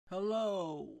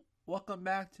Hello, welcome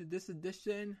back to this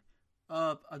edition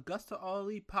of Augusta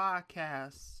Ollie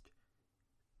Podcast.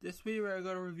 This week we're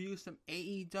going to review some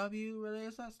AEW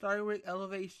related stuff, starting with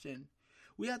Elevation.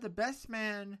 We have the Best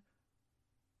Man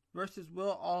versus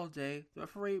Will Allday, the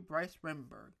referee Bryce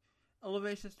Remberg.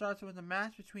 Elevation starts with a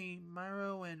match between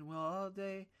Miro and Will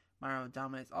Allday. Miro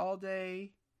dominates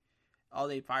Allday.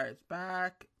 Allday fires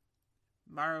back.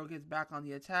 Miro gets back on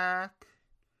the attack.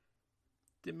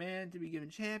 Demand to be given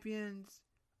champions.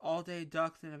 Allday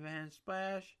ducks an advanced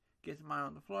splash. Gets Miro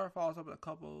on the floor. Follows up with a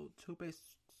couple two-base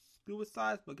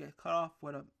suicides, but gets cut off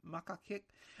with a maka kick.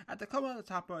 At the come on the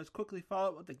top row is quickly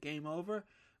followed with the game over.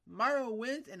 Miro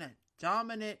wins in a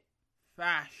dominant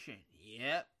fashion.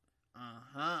 Yep.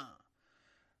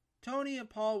 Tony and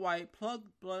Paul White plug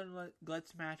Blood and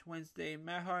Guts match Wednesday.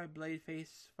 Matt Hardy, Blade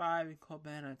face 5 in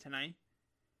Cabana tonight.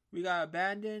 We got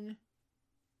Abandon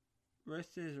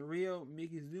versus Ryo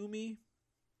Mikizumi.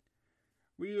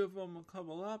 Ryo from a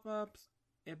couple up-ups.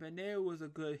 Abandon was a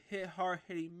good hit,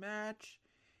 hard-hitting match.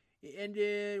 It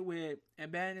ended with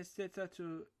Abandon sets up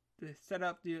to set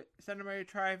up the Centenary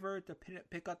Triver to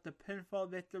pick up the pinfall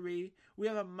victory. We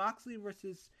have a Moxley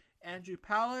versus Andrew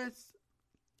Palace.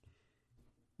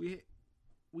 We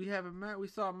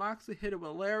saw Moxley hit it with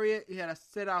a lariat. He had a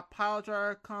sit-out pile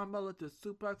driver combo, lifted a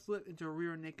suplex lift into a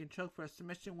rear naked choke for a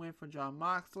submission win for Jon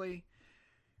Moxley.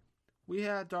 We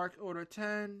had Dark Order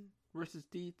 10 versus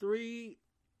D3.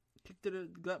 Kicked to the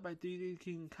gut by D3,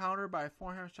 King counter by a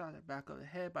forehand shot at the back of the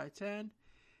head by 10.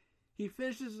 He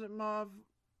finishes him off.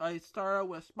 He started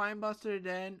with a spinebuster,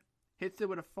 then hits it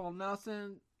with a full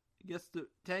Nelson. Gets the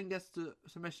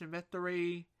submission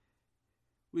victory.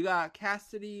 We got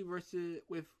Cassidy with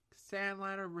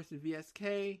Sandliner versus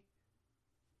VSK.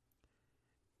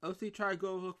 OC tried to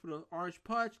go look for the orange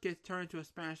punch, gets turned into a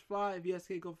Spanish fly.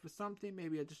 VSK go for something,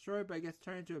 maybe a destroy, but gets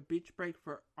turned into a beach break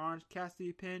for Orange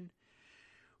Cassidy pin.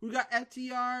 We got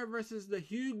FTR versus the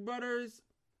Hugh Brothers.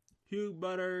 Hugh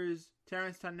Brothers,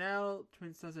 Terrence Tunnell,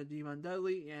 twin sons of Devon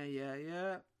Dudley.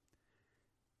 Yeah.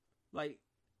 Like,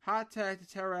 hot tag to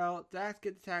Terrell. Dax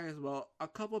gets the tag as well. A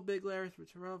couple big lariats for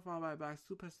Terrell, followed by a back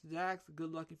suplex to Dax. A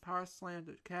good looking power slam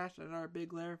to Cash. Another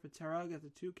big lariat for Terrell. Gets a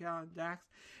 2 count on Dax.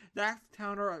 Dax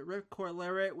counter a ripcord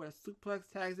lariat with a suplex,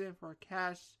 tags in for a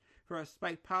Cash for a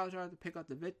spike power drive to pick up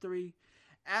the victory.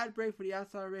 Ad break for the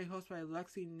outside ring hosted by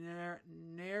Lexi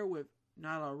Nair with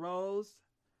Nyla Rose.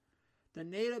 The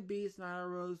Native beats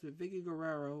Nyla Rose with Vicky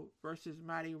Guerrero versus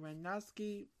Maddie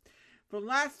Renowski. From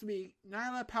last week,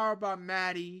 Nyla powerbombed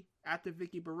Maddie after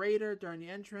Vicky berated her during the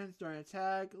entrance during a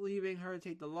tag, leaving her to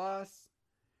take the loss.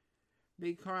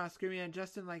 Big Carl screaming at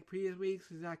Justin like previous weeks.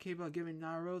 He's not capable of giving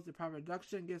Nyla Rose the proper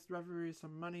reduction. Gets the referee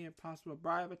some money and possible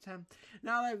bribe attempt.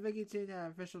 Now let Vicky team to have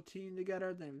an official team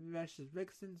together. Then versus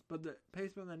Vixens, but the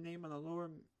placement of the name on the lower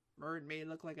bird made it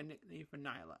look like a nickname for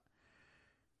Nyla.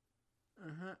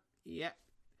 Yep.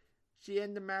 She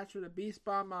ended the match with a beast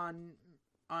bomb on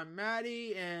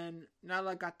Maddie, and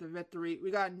Nyla got the victory.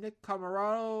 We got Nick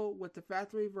Camarado with the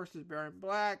Factory versus Baron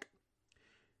Black.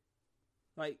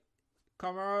 Like,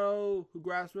 Camarado, who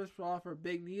grabs wrist off for a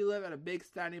big knee lift and a big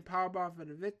standing powerbomb for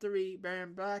the victory.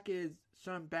 Baron Black is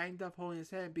shown banged up, holding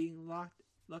his head, being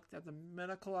looked at the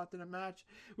medical after the match.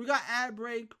 We got ad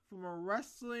break from a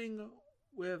wrestling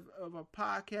of a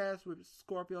podcast with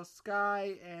Scorpio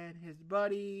Sky and his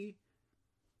buddy.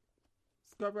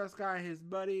 Scorpio Sky and his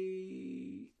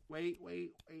buddy. Wait.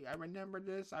 I remember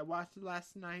this. I watched it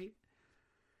last night.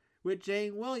 With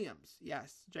James Williams.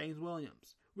 Yes, James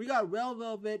Williams. We got Red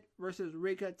Velvet versus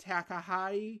Rika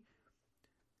Takahata.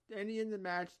 Ending in the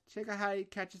match, Takahata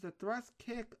catches a thrust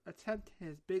kick, attempt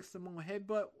his big Samoan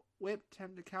headbutt, whip,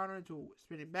 attempt to counter into a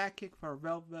spinning back kick for a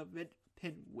Red Velvet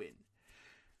pin win.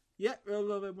 Yep, Red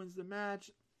Velvet wins the match.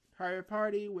 Hardy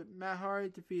Party with Matt Hardy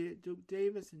defeated Duke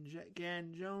Davis and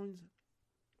Gan Jones.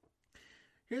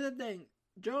 Here's the thing.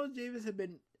 Jones Davis had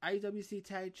been IWC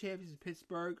Tag Champions in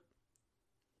Pittsburgh.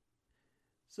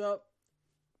 So,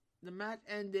 the match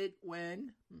ended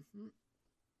when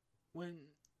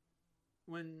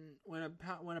a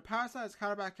power slide is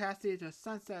countered by Cassidy to a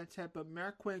sunset attempt, but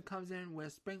Merrick Quinn comes in with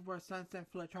a springboard sunset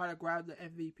flip, try to grab the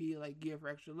MVP like gear for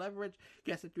extra leverage,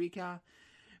 gets a 3 count.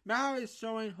 Mao is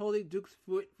showing holding Duke's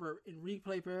foot in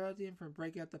replay parity for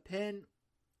breaking out the pin.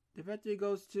 The victory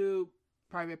goes to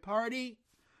Private Party.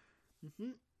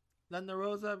 Thunder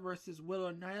Rosa versus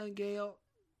Willow Nightingale.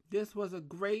 This was a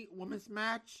great women's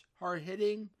match, hard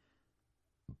hitting.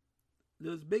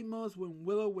 There was big moves when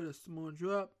Willow with a Samoan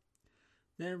drop.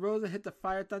 Then Rosa hit the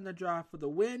Fire Thunder drop for the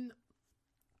win.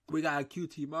 We got a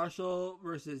QT Marshall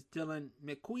versus Dylan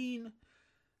McQueen.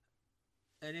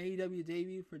 An AEW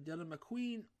debut for Dylan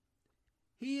McQueen.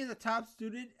 He is a top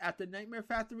student at the Nightmare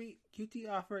Factory. QT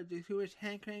offered a Jewish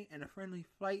hand crank and a friendly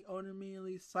flight,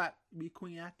 ultimately slapped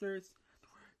McQueen afterwards.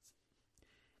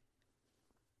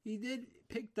 He did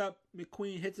pick up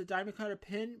McQueen, hits a Diamond Cutter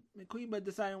pin McQueen, but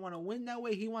decided to want to win that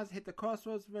way. He wants to hit the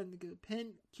crossroads for the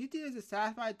pin. QT is a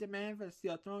satisfied demand for the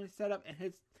Steel Throne setup and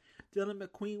hits Dylan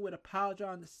McQueen with a power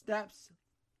draw on the steps.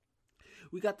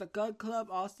 We got the Gun Club,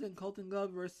 Austin Colton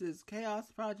Glove versus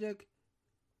Chaos Project.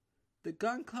 The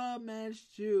Gun Club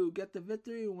managed to get the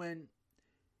victory when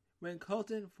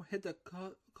Colton hit the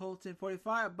Colton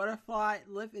 45 butterfly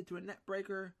lift into a net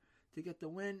breaker to get the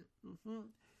win.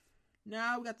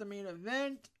 Now we got the main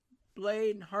event: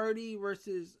 Blade and Hardy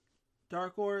versus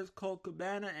Dark Order's Colt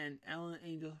Cabana and Ellen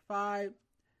Angel 5.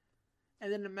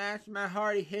 And then the match, Matt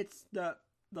Hardy hits the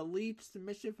leap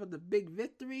submission for the big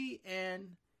victory, and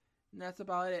that's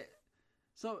about it.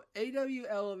 So AEW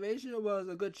Elevation was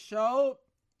a good show.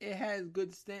 It has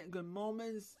good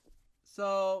moments.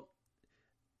 So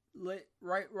right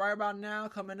about now,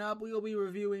 coming up, we will be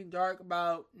reviewing Dark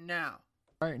about now.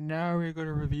 Right now, we're going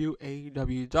to review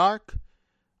AEW Dark.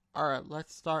 Alright,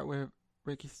 let's start with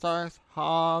Ricky Starks,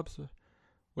 Hobbs,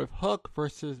 with Hook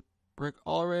versus Brick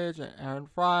Ulrich and Aaron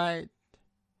Fry.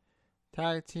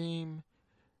 Tag team.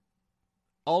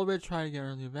 Ulrich tried to get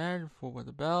early advantage for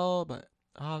the bell, but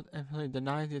Hobbs infinitely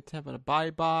denies the attempt at a body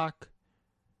block.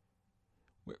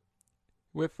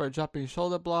 With a jumping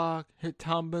shoulder block, hit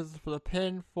Town Business for the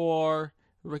pin for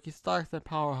Ricky Starks and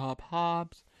Power Hub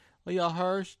Hobbs. Leo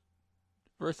Hirsch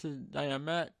versus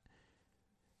Dynamite.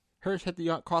 Hirsch hit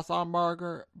the cross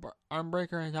armbreaker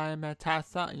and Dynamite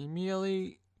taps out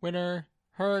immediately. Winner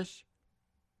Hirsch.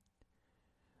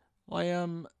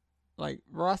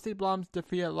 Rusty Blums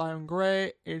defeated Liam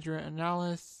Gray, Adrian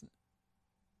Analis.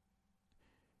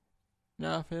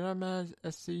 Now for the match,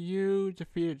 SCU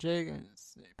defeated Jake and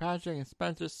Patrick and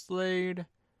Spencer Slade.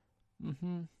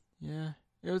 Yeah,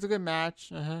 it was a good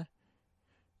match.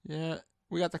 Yeah,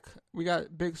 we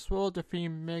got Big Swole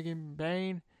defeating Megan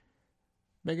Bain.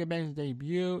 Megan Bain's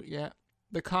debut. Yeah,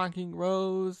 the Conking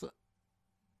Rose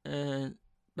and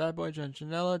Bad Boy John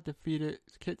Janela defeated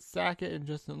Kit Sackett and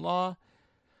Justin Law.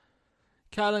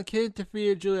 Catelyn Kidd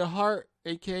defeated Julia Hart,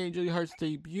 aka Julia Hart's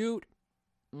debut.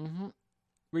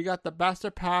 We got the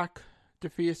Bastard Pack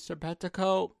defeated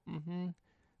Serpentico.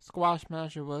 Squash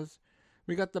match it was.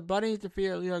 We got the Bunnies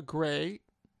defeated Leah Gray.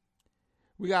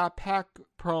 We got a Pack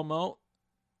promo.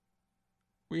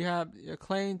 We have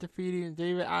Acclaim defeating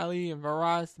David Ali and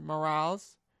Varaz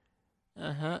Morales.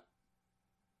 And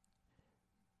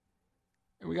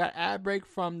we got ad break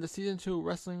from the Season 2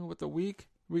 Wrestling with the Week.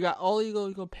 We got All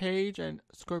Eagle Page and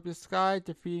Scorpio Sky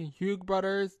defeating Hugh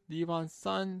Brothers, Devon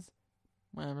Sons,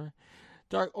 whatever.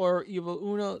 Dark Order Evil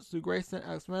Uno, Sue Grayson,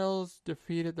 Alex Reynolds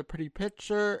defeated the Pretty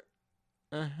Picture.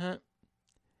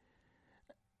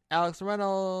 Alex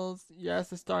Reynolds,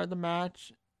 yes, it started the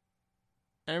match.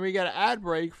 And we got an ad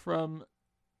break from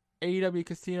AEW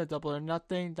Casino Double or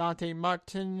Nothing. Dante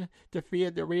Martin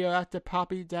defeated the Radioactive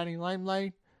Poppy, Danny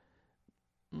Limelight.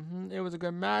 It was a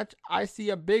good match. I see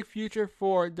a big future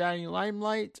for Danny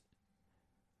Limelight.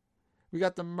 We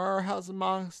got the Murr House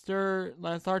Monster.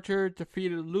 Lance Archer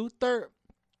defeated Luther.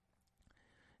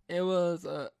 It was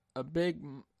a big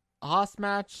Haas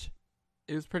match.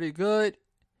 It was pretty good.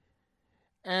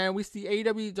 And we see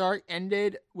AEW Dark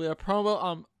ended with a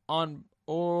promo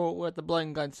with the Blood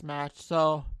and Guts match.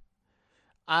 So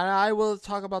I will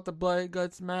talk about the Blood and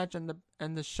Guts match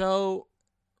and the show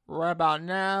right about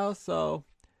now. So,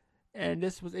 and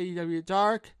this was AEW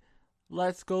Dark.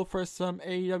 Let's go for some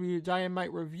AEW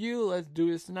Dynamite review. Let's do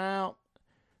this now.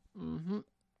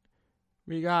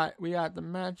 We got the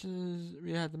matches.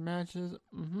 We had the matches.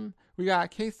 We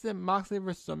got Kingston, Moxley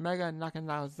versus Omega and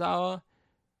Nakazawa.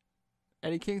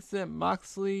 Eddie Kingston,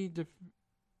 Moxley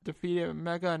defeated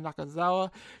Omega and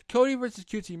Nakazawa. Cody versus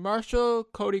QT Marshall.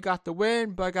 Cody got the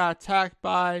win, but got attacked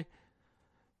by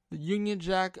the Union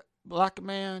Jack Black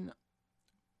Man.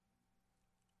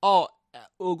 Oh,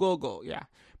 Ugogo, yeah.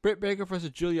 Britt Baker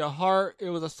versus Julia Hart. It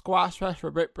was a squash match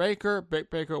for Britt Baker. Britt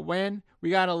Baker win.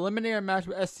 We got an eliminator match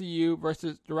with SCU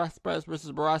versus Direct Express versus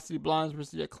Veracity Blondes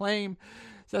versus the Acclaim.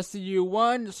 So SCU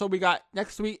won. So we got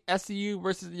next week SCU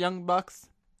versus the Young Bucks.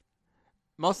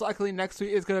 Most likely next week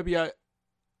is going to be a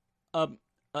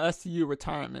SCU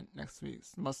retirement next week.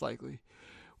 Most likely.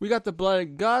 We got the Blood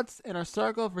and Guts, Inner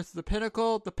Circle versus the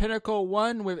Pinnacle. The Pinnacle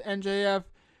won with MJF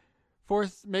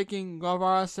making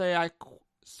Guevara say, I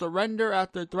surrender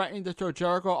after threatening to throw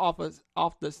Jericho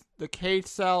off the cage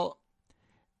cell.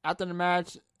 After the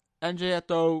match, MJF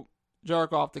threw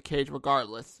Jericho off the cage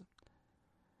regardless.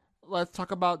 Let's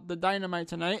talk about the Dynamite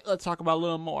tonight. Let's talk about a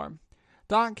little more.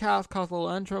 Don Callis caused a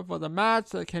little intro for the match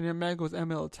that Kenny Omega was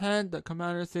ML10. The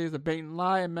commander says a bait and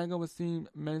lie. Omega was seen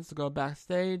minutes ago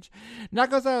backstage.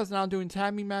 Nakazawa is now doing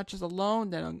tag team matches alone.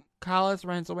 Then Callis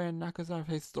runs away and Nakazawa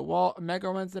faces the wall. Omega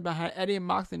runs in behind Eddie and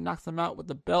Moxley knocks him out with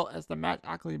the belt as the match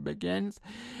actually begins.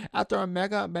 After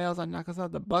Omega bails on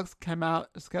Nakazawa, the Bucks come out,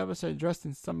 skirmishers dressed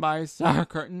in somebody's shower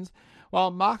curtains. While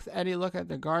Mox and Eddie look at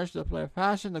the garbage display of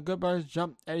fashion, the Good Brothers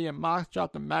jump Eddie and Mox,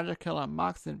 drop the magic kill on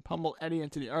Mox, and pummel Eddie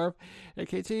into the earth. They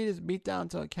continue to beat down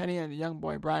until Kenny and the young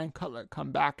boy Brian Cutler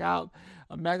come back out.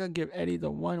 Omega give Eddie the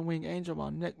one-wing angel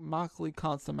while Nick Moxley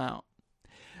calls him out.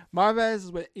 Marvez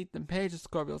is with Ethan Page and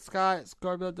Scorpio Sky.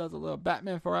 Scorpio does a little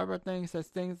Batman Forever thing, says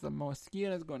things the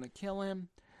mosquito is going to kill him.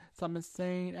 Some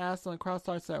insane ass on the crowd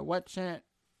starts a wet chant.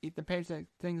 Ethan Page says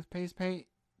things face paint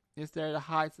is there to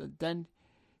hide the dent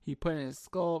he put in his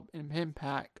skull and him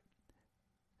pack.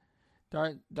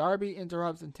 Darby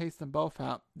interrupts and takes them both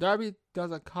out. Darby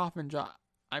does a coffin drop.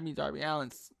 Darby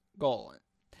Allin's goal.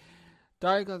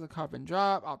 Darby does a coffin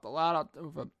drop out the ladder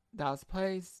over Dallas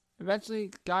Place.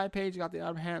 Eventually, Guy Page got the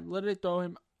upper hand, literally throw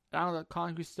him down the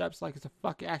concrete steps like it's a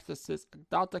fucking exorcist. A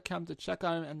doctor comes to check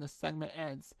on him and the segment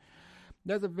ends.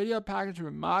 There's a video package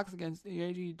with Mox against the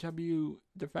AEW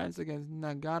defense against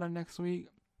Nagata next week.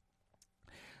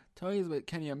 Tony's with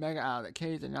Kenny Omega out of the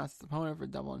cage, announces his opponent for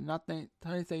Double or Nothing.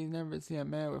 Tony says he's never seen a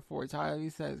man with 4 titles. He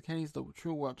says Kenny's the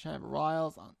true world champion of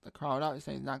Royals. The crowd out, he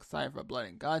says he's not excited for blood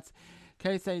and guts.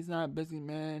 Kenny says he's not a busy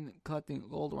man collecting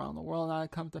gold around the world. Now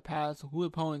it comes to pass who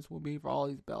opponents will be for all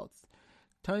these belts.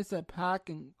 Tony said Pac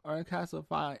and Orange Cassidy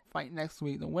will fight next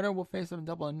week. The winner will face him in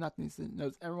Double or Nothing. He said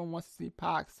knows everyone wants to see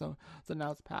Pac, so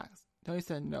now it's Pac. Tony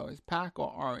said no, it's Pac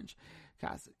or Orange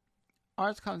Cassidy.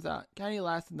 Orange comes out. Kenny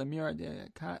lasted the mirror idea.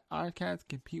 Orange can't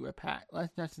compete with Pac.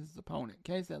 Let's dress his opponent.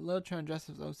 Kenny said Lil Tron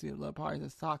dresses OC at little parties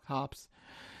and sock hops.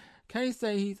 Kenny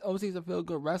said OC's a feel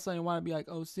good wrestler and want to be like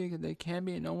OC because they can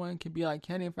be and no one can be like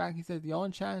Kenny. In fact, he says the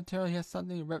only champion until he has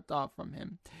something ripped off from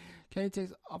him. Kenny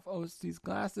takes off OC's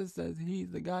glasses, says he's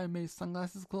the guy who made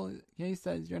sunglasses cool. Kenny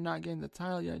says you're not getting the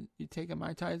title, you're taking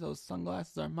my title, those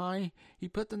sunglasses are mine. He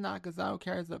put the Nakazawa,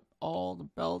 carries up all the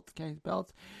belts, Kenny's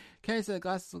belts. Kenny said the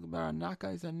glasses look better on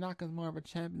Naka. He said Naka's more of a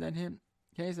champion than him.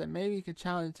 Kenny said maybe he could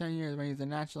challenge in 10 years when he's a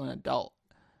natural and adult.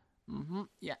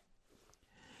 Yeah.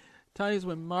 Tony's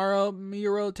with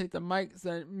Miro take the mic,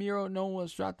 said Miro no one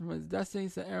was dropped from his destiny,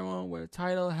 said everyone with a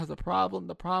title has a problem.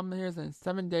 The problem here is in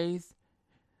 7 days,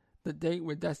 the date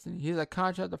with Destiny. He has a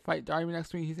contract to fight Darby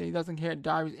next week. He said he doesn't care if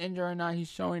Darby's injured or not, he's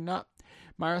showing up.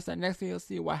 Miro said next week you'll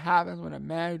see what happens when a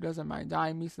man who doesn't mind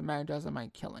dying meets a man who doesn't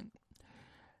mind killing.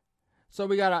 So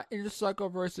we got our Inner Circle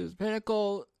versus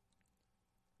Pinnacle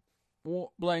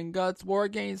Blood and Guts War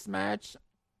Games match.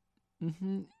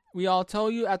 We all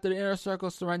told you after the Inner Circle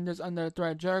surrenders under the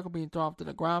threat of Jericho being thrown off to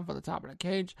the ground for the top of the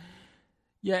cage.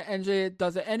 Yeah, NJ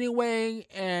does it anyway,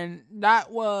 and that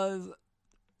was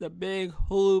the big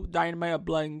Hulu Dynamite of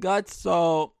Blood and Guts.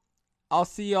 So I'll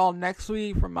see y'all next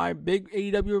week for my big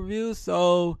AEW review.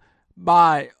 So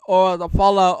bye, or the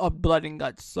fallout of Blood and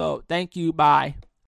Guts. So thank you, bye.